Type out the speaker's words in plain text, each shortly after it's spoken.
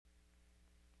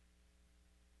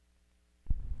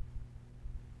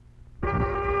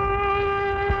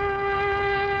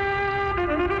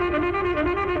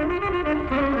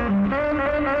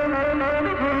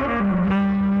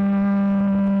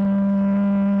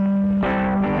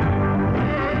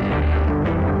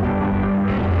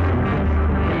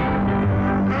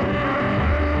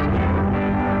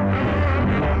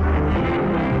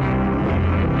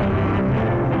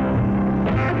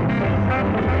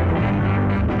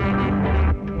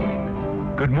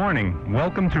Good morning.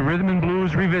 Welcome to Rhythm and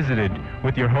Blues Revisited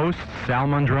with your hosts Sal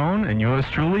Mondrone and yours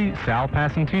truly, Sal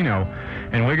Passantino.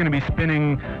 And we're going to be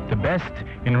spinning the best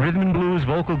in rhythm and blues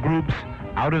vocal groups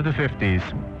out of the 50s.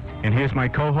 And here's my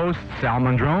co-host Sal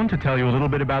Mondrone to tell you a little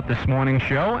bit about this morning's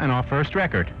show and our first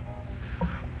record.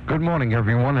 Good morning,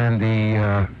 everyone. And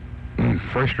the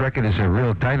first record is a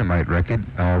real dynamite record.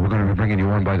 We're going to be bringing you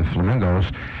one by the Flamingos.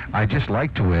 I'd just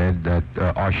like to add that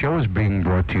our show is being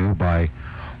brought to you by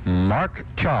Mark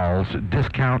Charles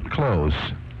Discount Clothes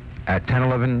at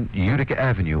 1011 Utica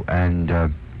Avenue, and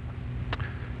a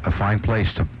fine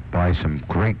place to buy some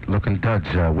great-looking duds.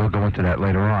 We'll go into that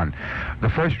later on. The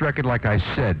first record, like I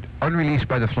said, unreleased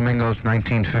by the Flamingos,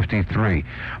 1953,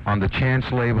 on the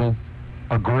Chance label.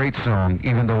 A great song,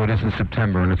 even though it isn't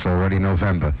September and it's already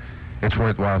November. It's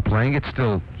worthwhile playing. It's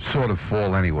still sort of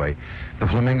fall anyway. The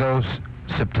Flamingos,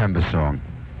 September Song.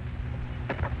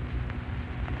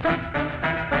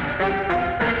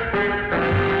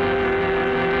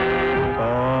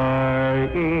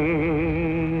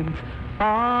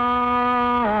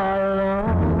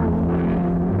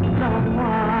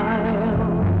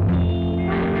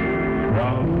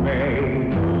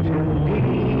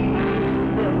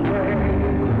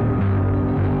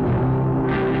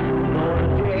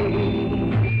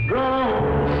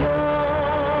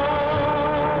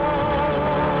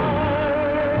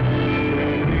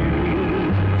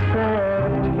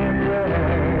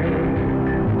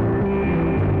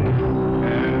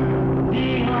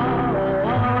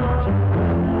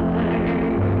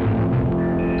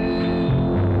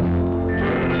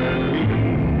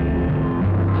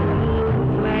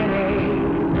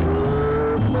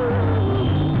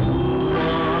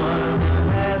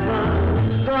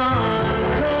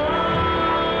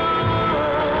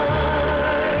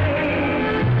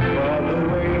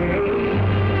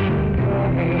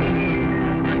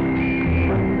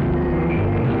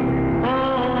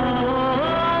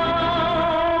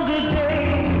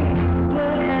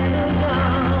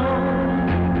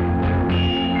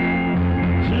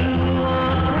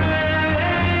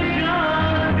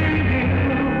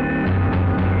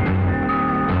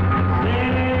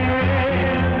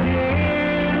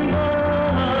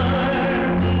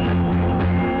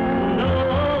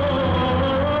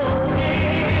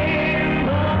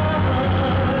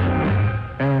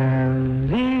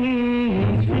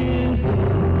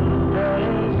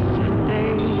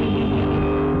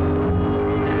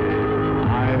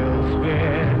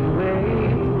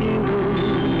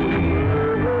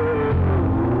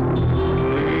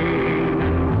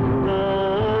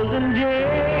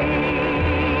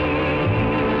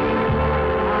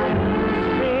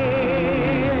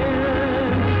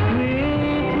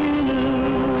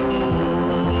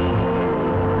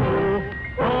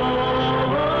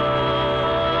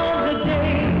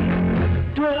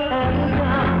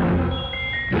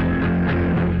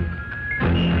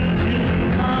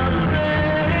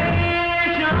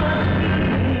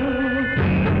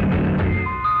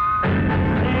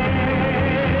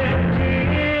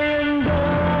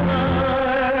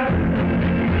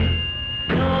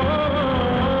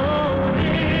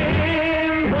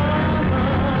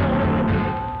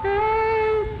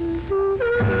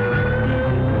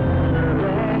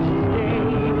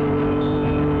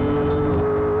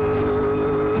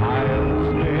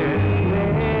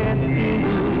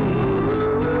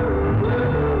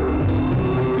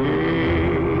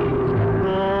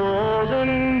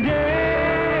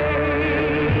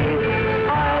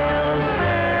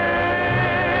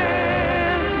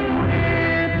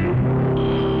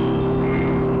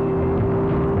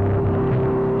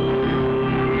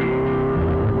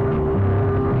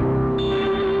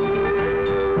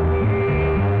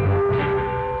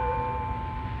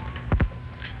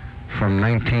 From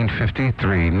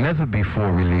 1953, never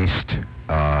before released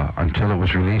until it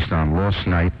was released on Lost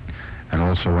Night, and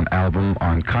also an album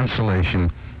on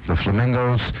Consolation, the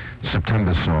Flamingos'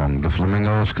 September Song. The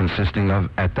Flamingos consisting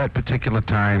of, at that particular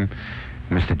time,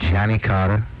 Mr. Johnny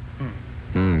Carter.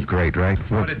 Great, right?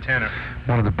 What a tenor.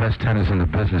 One of the best tenors in the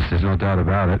business, there's no doubt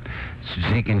about it.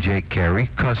 Zeke and Jake Carey,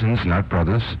 cousins, not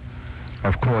brothers.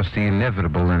 Of course, the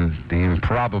inevitable and the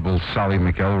improbable Solly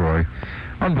McElroy.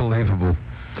 Unbelievable.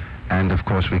 And, of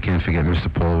course, we can't forget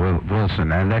Mr. Paul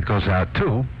Wilson. And that goes out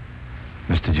to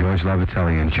Mr. George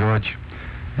Lavatelli. And, George,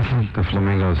 isn't the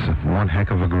Flamingos one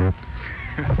heck of a group?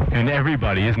 And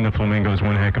everybody, isn't the Flamingos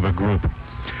one heck of a group?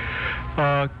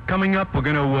 Coming up, we're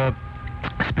going to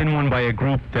spin one by a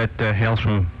group that hails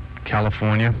from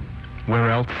California. Where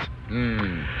else?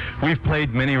 We've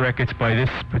played many records by this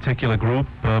particular group,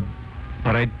 but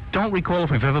I don't recall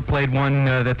if we've ever played one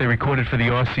that they recorded for the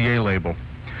RCA label.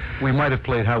 We might have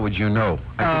played How Would You Know?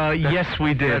 Yes,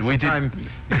 we did. We did.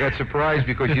 You got surprised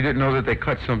because you didn't know that they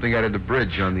cut something out of the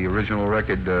bridge on the original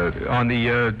record. On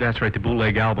the, that's right, the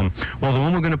bootleg album. Well, the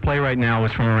one we're going to play right now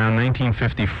is from around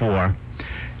 1954,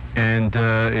 and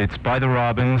it's by the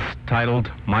Robins,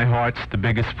 titled My Heart's the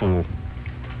Biggest Fool.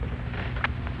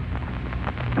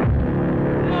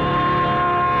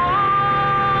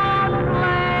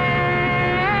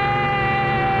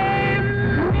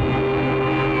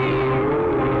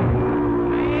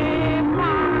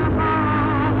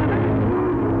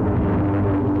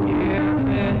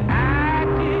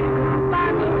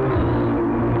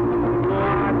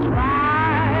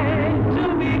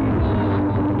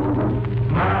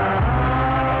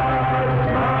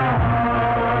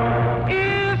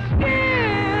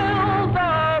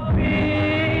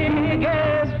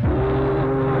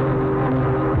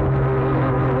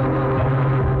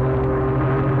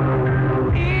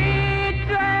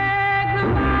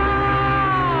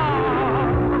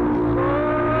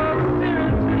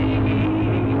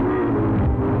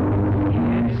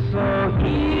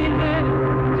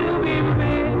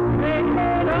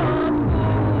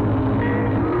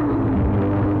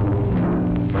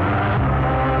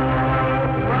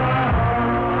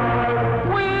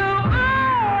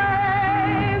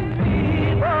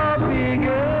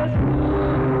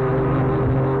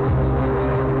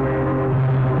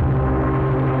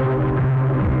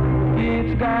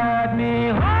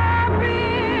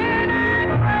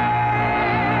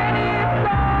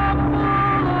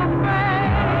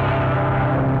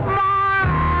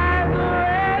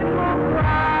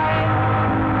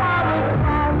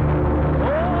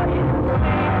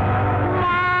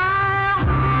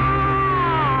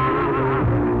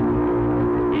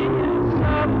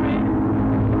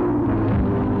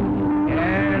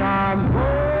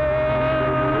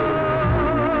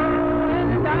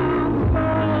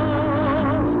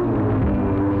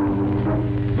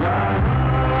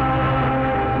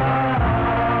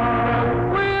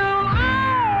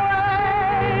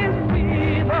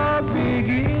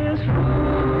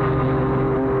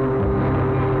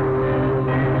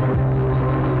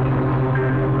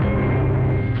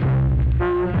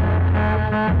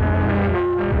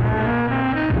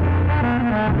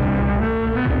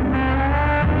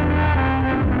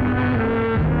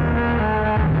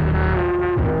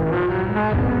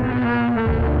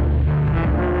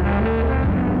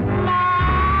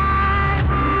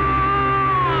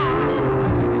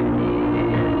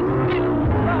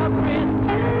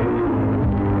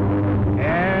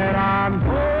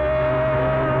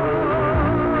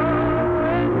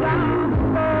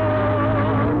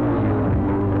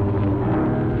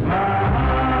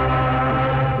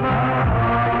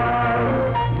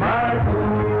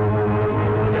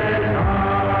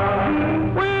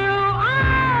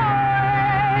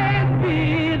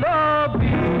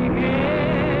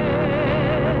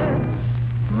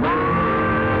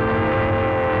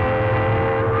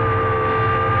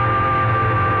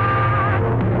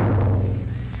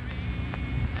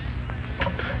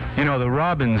 The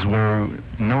Robins were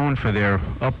known for their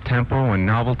up-tempo and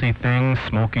novelty things,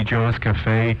 Smokey Joe's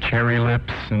Cafe, Cherry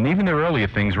Lips, and even their earlier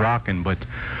things, Rockin', but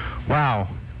wow,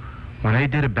 when they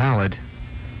did a ballad,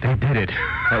 they did it.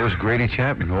 That was Grady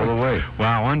Chapman all the way.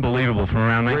 Wow, unbelievable. From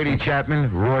around Grady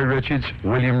Chapman, Roy Richards,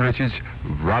 William Richards,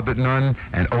 Robert Nunn,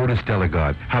 and Otis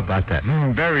Delegard. How about that?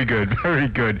 Very good, very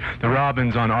good. The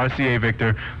Robins on RCA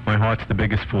Victor, My Heart's the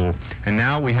Biggest Fool. And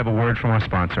now we have a word from our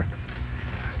sponsor.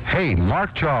 Hey,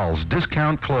 Mark Charles,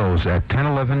 discount clothes at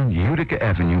 1011 Utica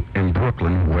Avenue in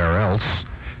Brooklyn. Where else?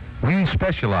 We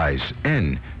specialize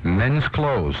in men's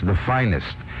clothes, the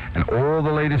finest, and all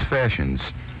the latest fashions.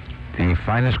 The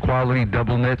finest quality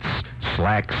double knits,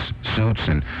 slacks, suits,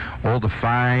 and all the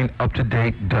fine,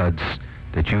 up-to-date duds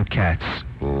that you cats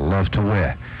love to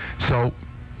wear. So,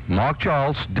 Mark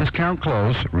Charles, discount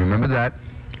clothes, remember that.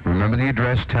 Remember the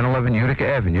address, 1011 Utica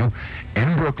Avenue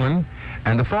in Brooklyn.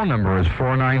 And the phone number is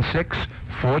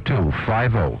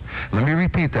 496-4250. Let me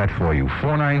repeat that for you,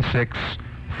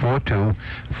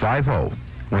 496-4250.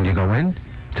 When you go in,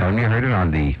 tell them you heard it on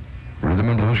the Rhythm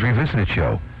and Blues Revisited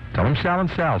show. Tell them Sal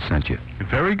and Sal sent you.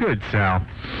 Very good, Sal.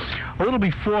 A little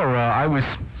before, I was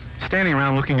standing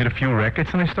around looking at a few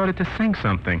records, and I started to sing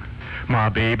something. My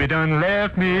baby done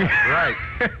left me. Right.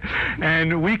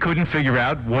 And we couldn't figure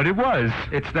out what it was.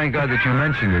 It's thank God that you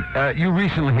mentioned it. You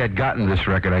recently had gotten this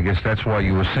record. I guess that's why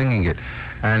you were singing it.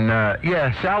 And,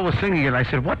 yeah, Sal was singing it, and I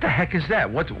said, what the heck is that?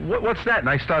 What's that? And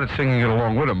I started singing it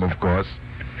along with him, of course.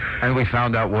 And we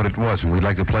found out what it was, and we'd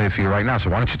like to play it for you right now. So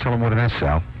why don't you tell them what it is,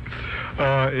 Sal?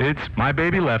 It's My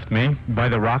Baby Left Me by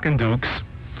the Rockin' Dukes,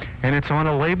 and it's on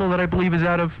a label that I believe is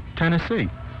out of Tennessee.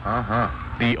 Uh-huh.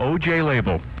 the OJ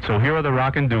label. So here are the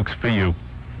Rockin' Dukes for you.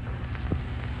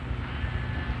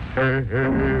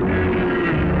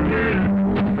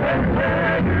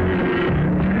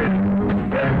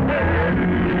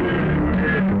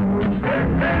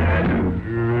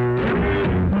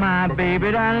 My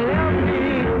baby done left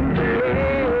me.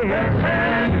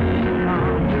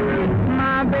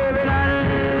 My baby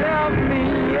done left me.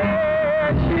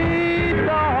 Yeah, she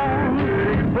gone.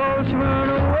 Oh, she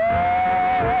went away.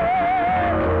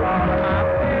 All of my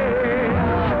pain.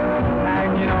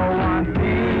 And you know one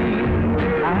thing,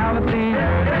 I haven't seen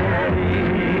her lately.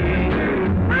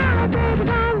 My baby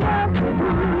done left me.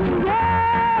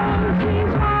 Yeah,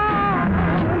 she's gone.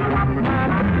 My baby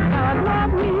done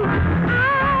left me.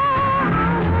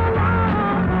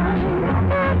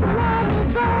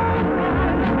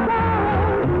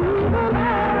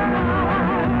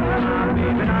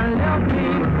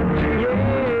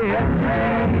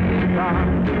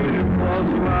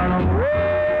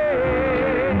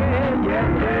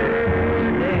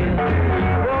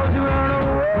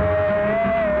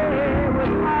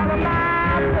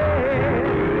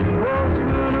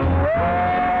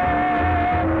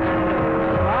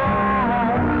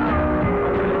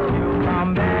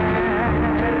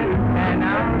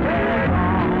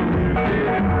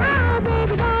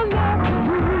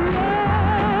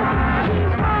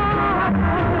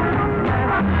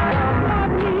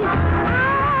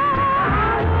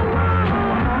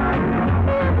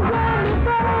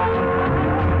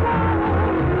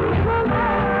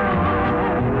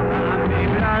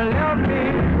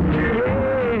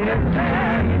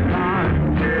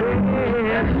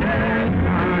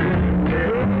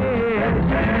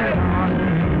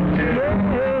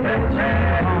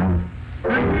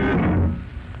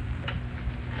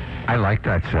 I like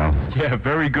that, Sal. Yeah,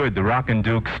 very good. The Rockin'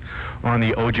 Dukes on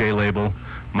the OJ label,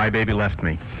 My Baby Left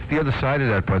Me. The other side of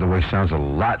that, by the way, sounds a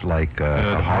lot like the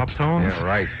Sharptones? Yeah,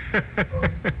 right.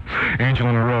 Angel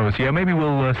and a Rose. Yeah, maybe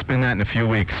we'll spin that in a few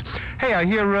weeks. Hey, I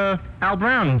hear Al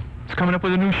Brown is coming up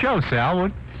with a new show, Sal.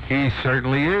 What? He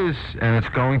certainly is, and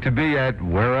it's going to be at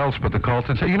where else but the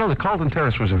Carlton. You know, the Carlton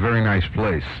Terrace was a very nice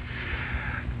place.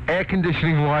 Air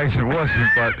conditioning wise it wasn't,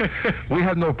 but we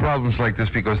have no problems like this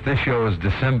because this show is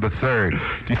December 3rd.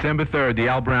 December 3rd, the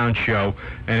Al Brown Show,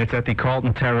 and it's at the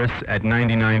Carlton Terrace at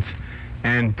 99th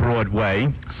and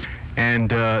Broadway.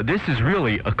 And this is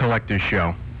really a collector's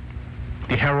show.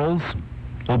 The Heralds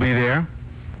will be there,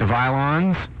 the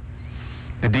Violons,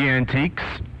 the D-Antiques,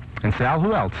 and Sal,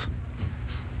 who else?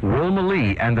 Wilma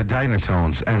Lee and the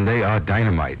Dynatones, and they are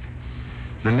dynamite.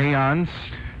 The Neons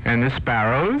and the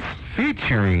Sparrows,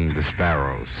 featuring the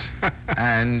Sparrows,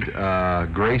 and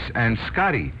Grace and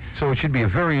Scotty. So it should be a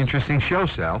very interesting show,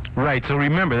 Sal. Right, so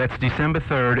remember, that's December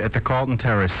 3rd at the Carlton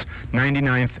Terrace,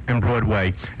 99th and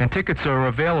Broadway. And tickets are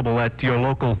available at your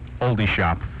local oldie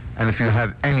shop. And if you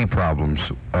have any problems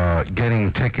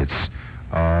getting tickets,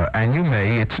 and you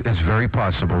may, it's very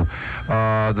possible,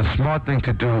 the smart thing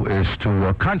to do is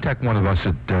to contact one of us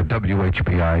at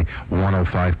WHBI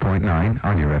 105.9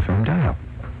 on your FM dial.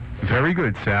 Very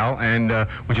good, Sal. And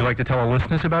would you like to tell our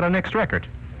listeners about our next record?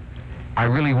 I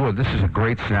really would. This is a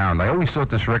great sound. I always thought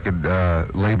this record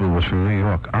label was from New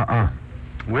York.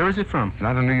 Where is it from?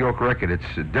 Not a New York record. It's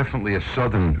definitely a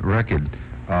southern record.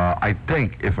 I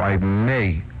think, if I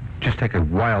may just take a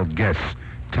wild guess,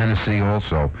 Tennessee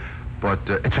also. But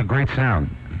it's a great sound.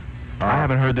 I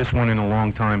haven't heard this one in a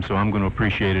long time, so I'm going to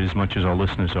appreciate it as much as our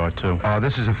listeners are, too.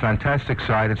 This is a fantastic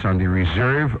side. It's on the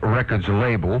Reserve Records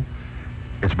label.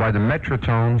 It's by the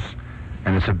Metrotones,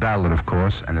 and it's a ballad, of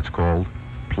course, and it's called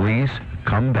Please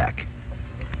Come Back.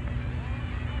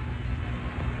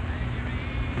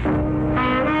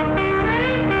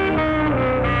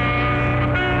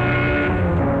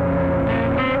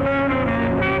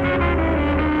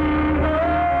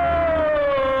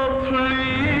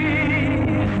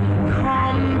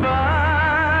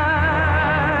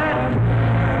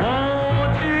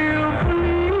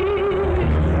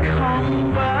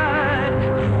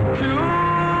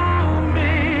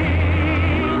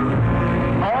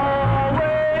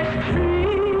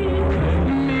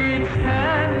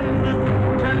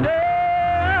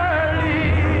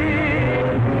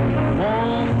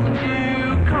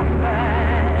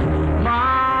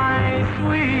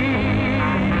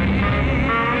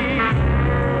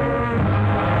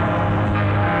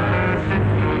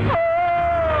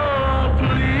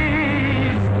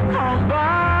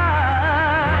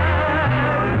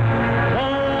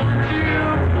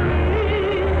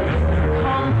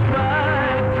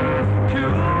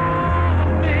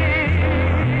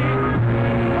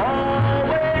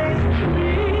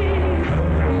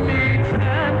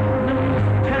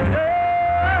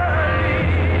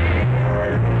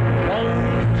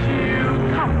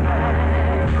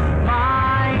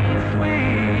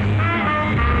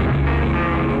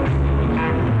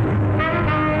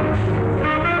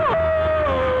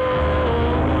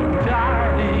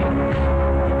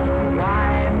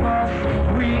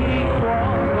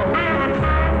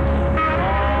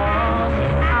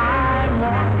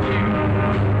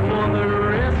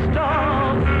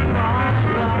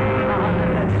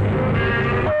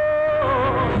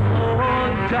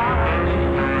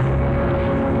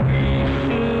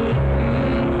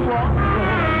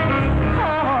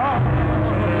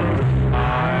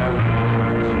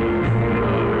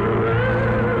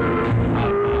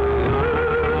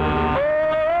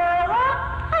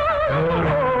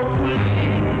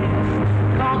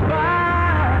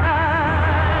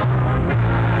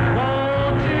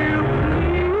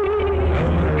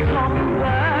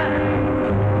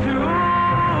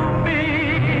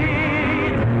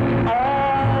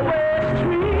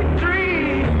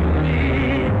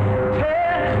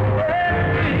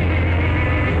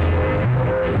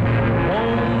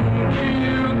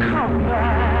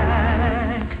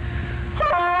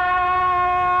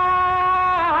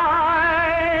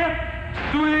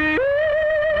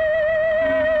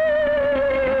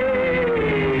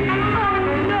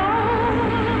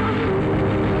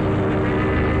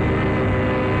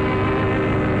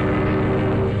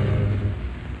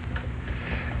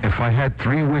 had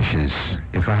 3 wishes,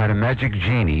 if I had a magic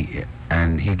genie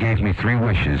and he gave me 3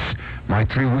 wishes, my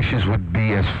 3 wishes would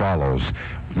be as follows.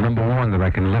 Number 1, that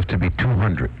I can live to be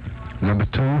 200. Number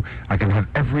 2, I can have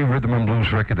every rhythm and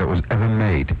blues record that was ever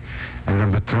made. And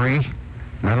number 3,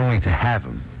 not only to have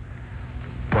them,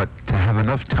 but to have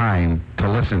enough time to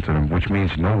listen to them, which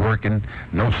means no working,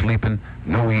 no sleeping,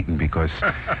 no eating, because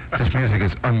this music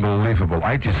is unbelievable.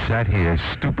 I just sat here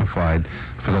stupefied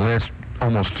for the last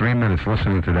almost 3 minutes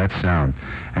listening to that sound,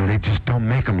 and they just don't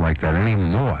make them like that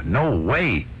anymore. No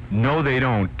way. No, they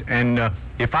don't. And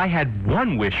if I had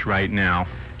one wish right now,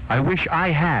 I wish I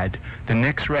had the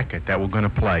next record that we're going to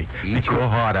play. Eat your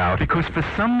heart out. Because for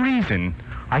some reason,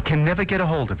 I can never get a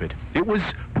hold of it. It was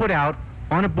put out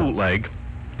on a bootleg,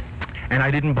 and I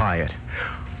didn't buy it.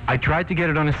 I tried to get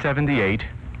it on a 78.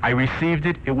 I received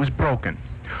it. It was broken.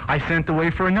 I sent away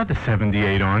for another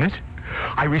 78 on it.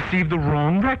 I received the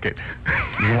wrong record.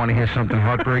 You want to hear something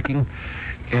heartbreaking?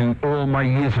 In all my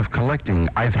years of collecting,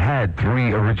 I've had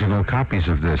 3 original copies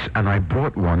of this, and I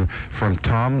bought one from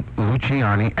Tom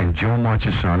Luciani and Joe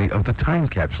Marchesani of the Time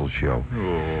Capsule Show.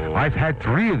 Oh. I've had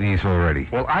 3 of these already.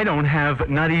 Well, I don't have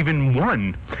not even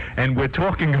one. And we're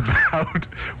talking about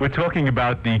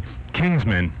the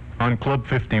Kingsmen on Club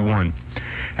 51.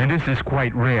 And this is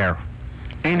quite rare.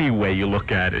 Any way you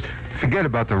look at it. Forget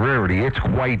about the rarity. It's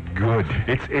quite good.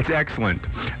 It's excellent.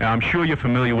 I'm sure you're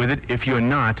familiar with it. If you're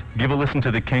not, give a listen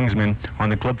to the Kingsmen on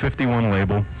the Club 51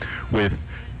 label with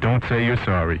Don't Say You're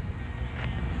Sorry.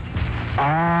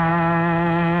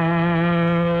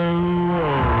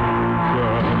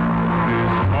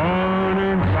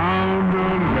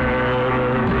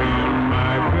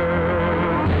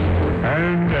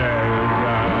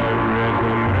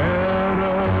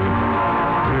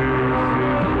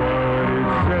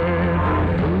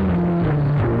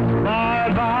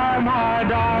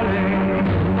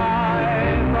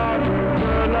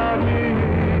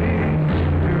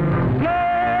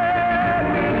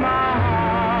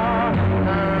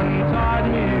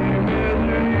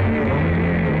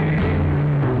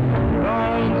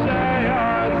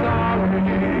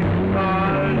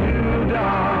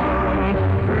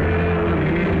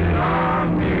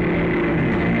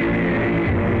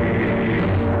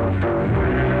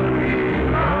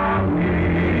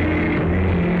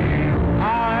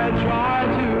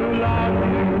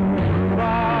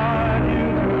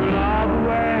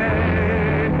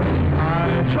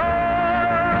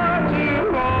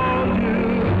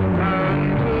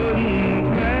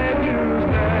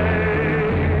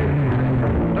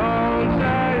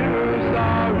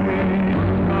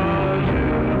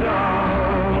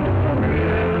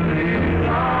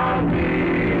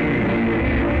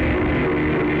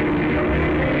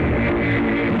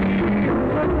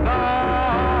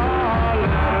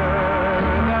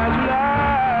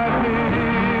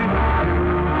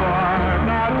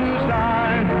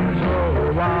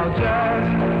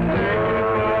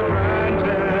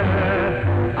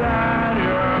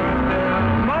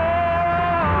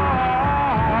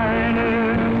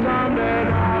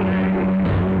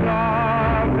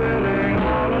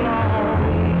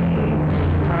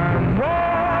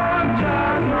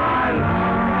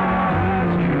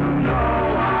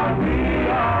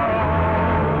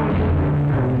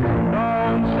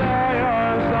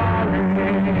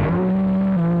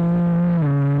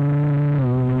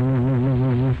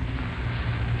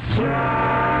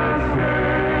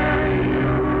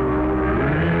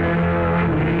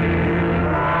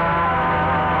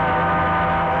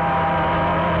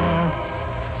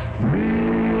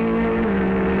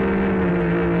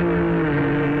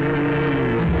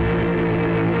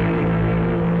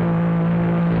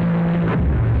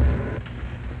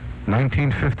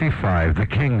 .1955, the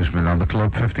Kingsmen on the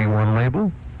Club 51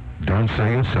 label. Don't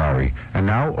Say You're Sorry. And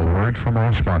now, a word from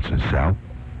our sponsors, Sal.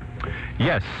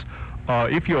 Yes.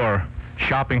 If you're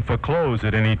shopping for clothes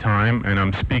at any time, and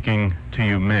I'm speaking to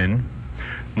you men,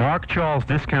 Mark Charles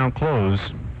Discount Clothes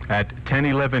at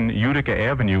 1011 Utica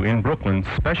Avenue in Brooklyn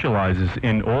specializes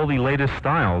in all the latest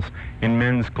styles in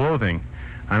men's clothing.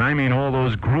 And I mean all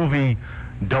those groovy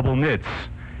double knits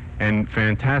and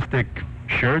fantastic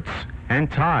shirts and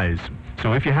ties.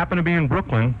 So if you happen to be in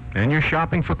Brooklyn and you're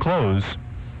shopping for clothes,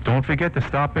 don't forget to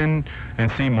stop in and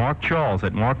see Mark Charles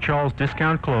at Mark Charles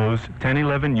Discount Clothes,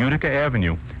 1011 Utica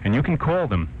Avenue. And you can call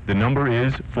them. The number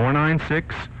is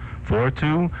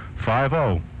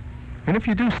 496-4250. And if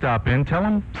you do stop in, tell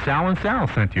them Sal and Sal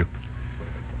sent you.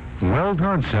 Well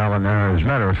done, Sal. And as a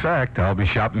matter of fact, I'll be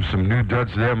shopping some new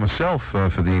duds there myself for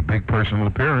the big personal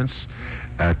appearance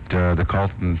at the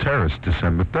Carlton Terrace,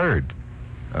 December 3rd.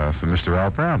 For Mr. Al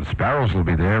Brown. The Sparrows will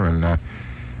be there, and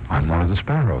I'm one of the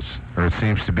Sparrows. Or it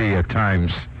seems to be at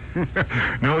times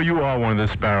No, you are one of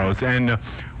the sparrows. And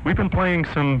we've been playing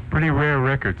some pretty rare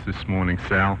records this morning,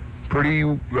 Sal. Pretty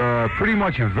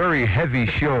much a very heavy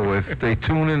show. If they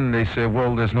tune in and they say,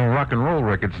 well, there's no rock and roll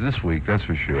records this week, that's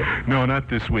for sure. No, not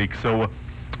this week. So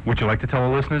would you like to tell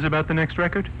the listeners about the next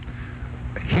record?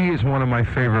 He is one of my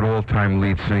favorite all-time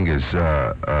lead singers.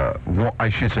 I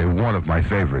should say one of my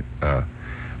favorite.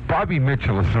 Bobby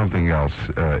Mitchell is something else.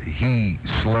 He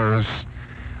slurs.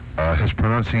 His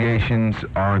pronunciations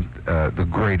aren't the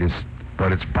greatest,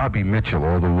 but it's Bobby Mitchell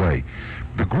all the way.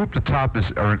 The group at the top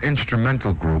are an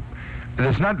instrumental group.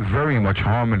 There's not very much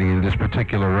harmony in this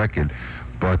particular record,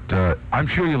 but I'm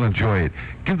sure you'll enjoy it.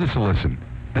 Give this a listen.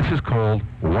 This is called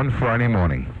One Friday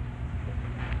Morning.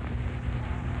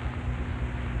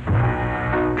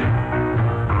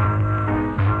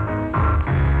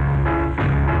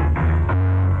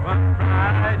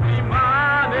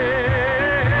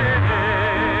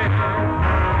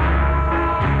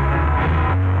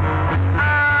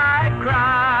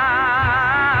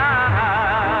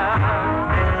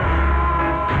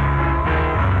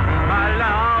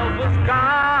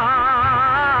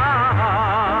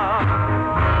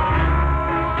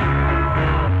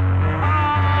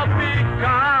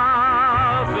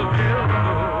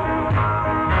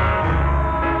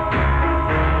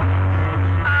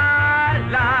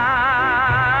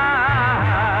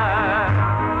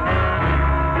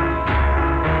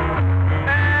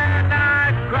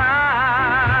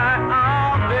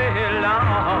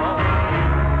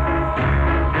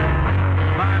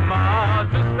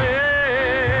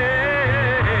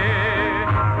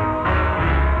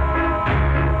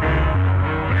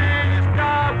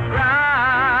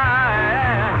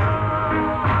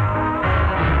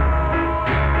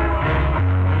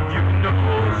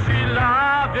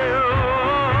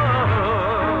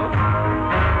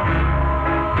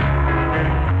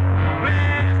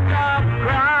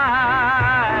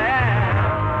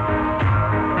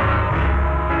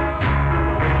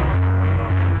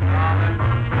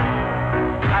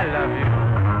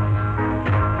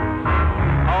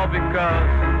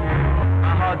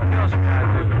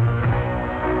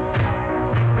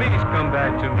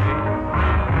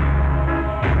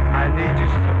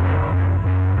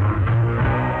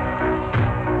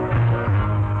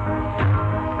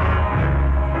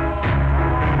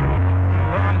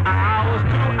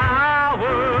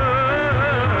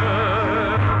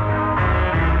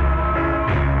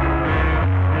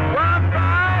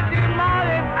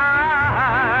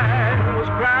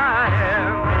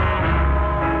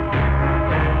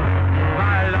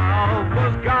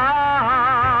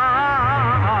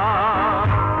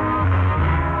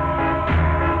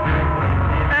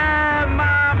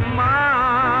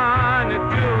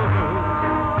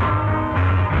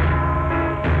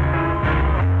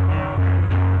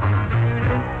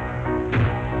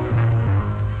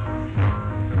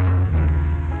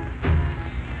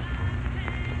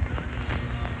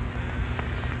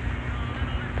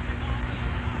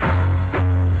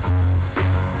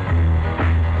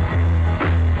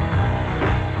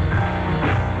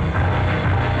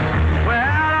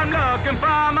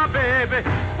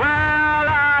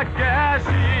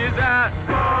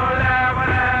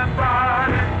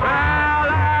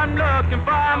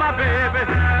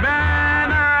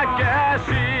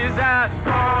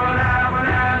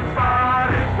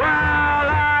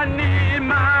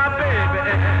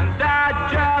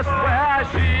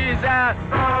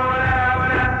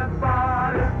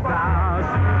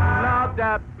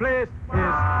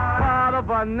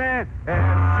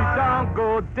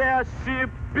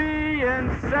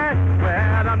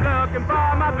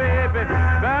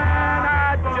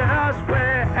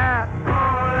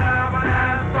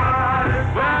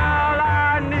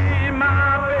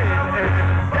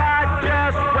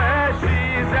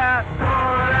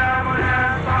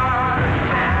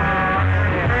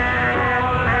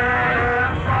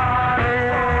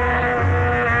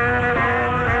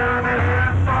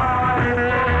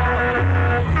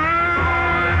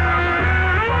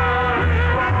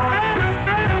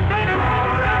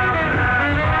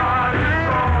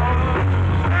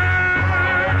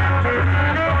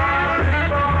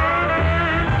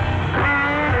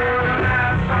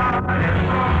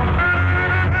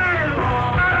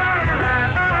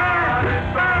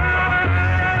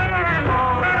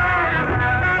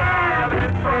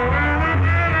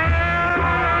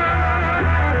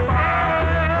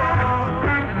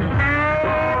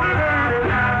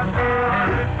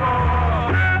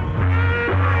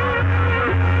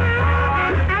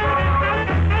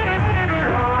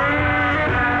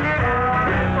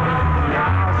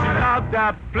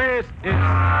 Place is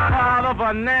part of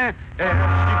her name. If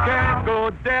she can't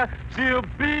go there, she she'll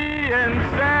be and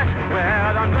say,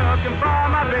 well, I'm looking for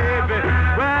my baby.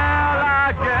 Well, I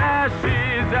guess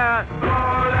she's at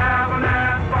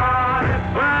 411 party.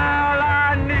 Well,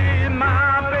 I need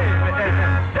my baby.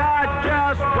 That's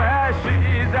just where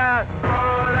she's at.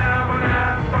 411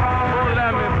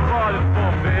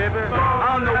 baby.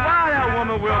 I don't know why that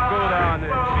woman will go down there.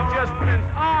 She just spends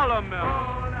all her milk.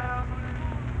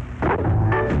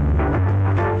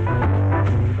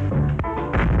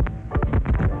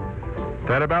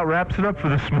 That about wraps it up for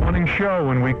this morning's show,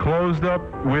 and we closed up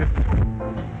with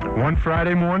one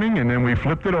Friday morning, and then we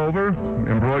flipped it over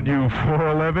and brought you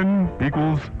 411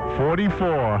 equals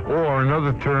 44. Or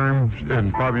another term,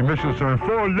 and probably missing term,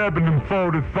 411 and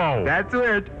 44. That's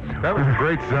it. That was a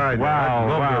great side. Wow,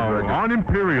 wow. On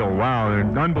Imperial, wow,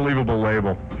 an unbelievable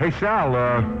label. Hey, Sal,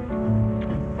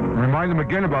 remind them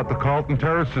again about the Carlton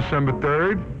Terrace, December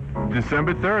 3rd.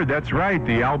 December 3rd, that's right.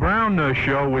 The Al Brown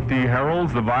show with the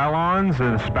Heralds, the Violons,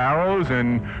 the Sparrows,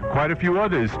 and quite a few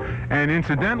others. And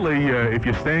incidentally, if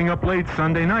you're staying up late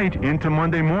Sunday night into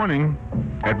Monday morning,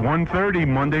 at 1:30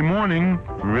 Monday morning,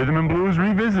 Rhythm and Blues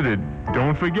Revisited.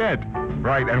 Don't forget.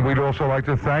 Right, and we'd also like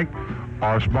to thank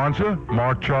our sponsor,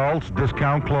 Mark Charles,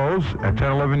 Discount Clothes at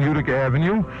 1011 Utica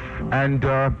Avenue. And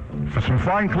for some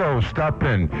fine clothes, stop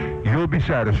in. You'll be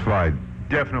satisfied.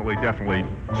 Definitely, definitely.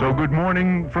 So good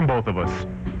morning from both of us.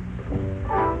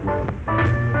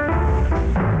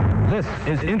 This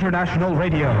is International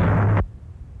Radio.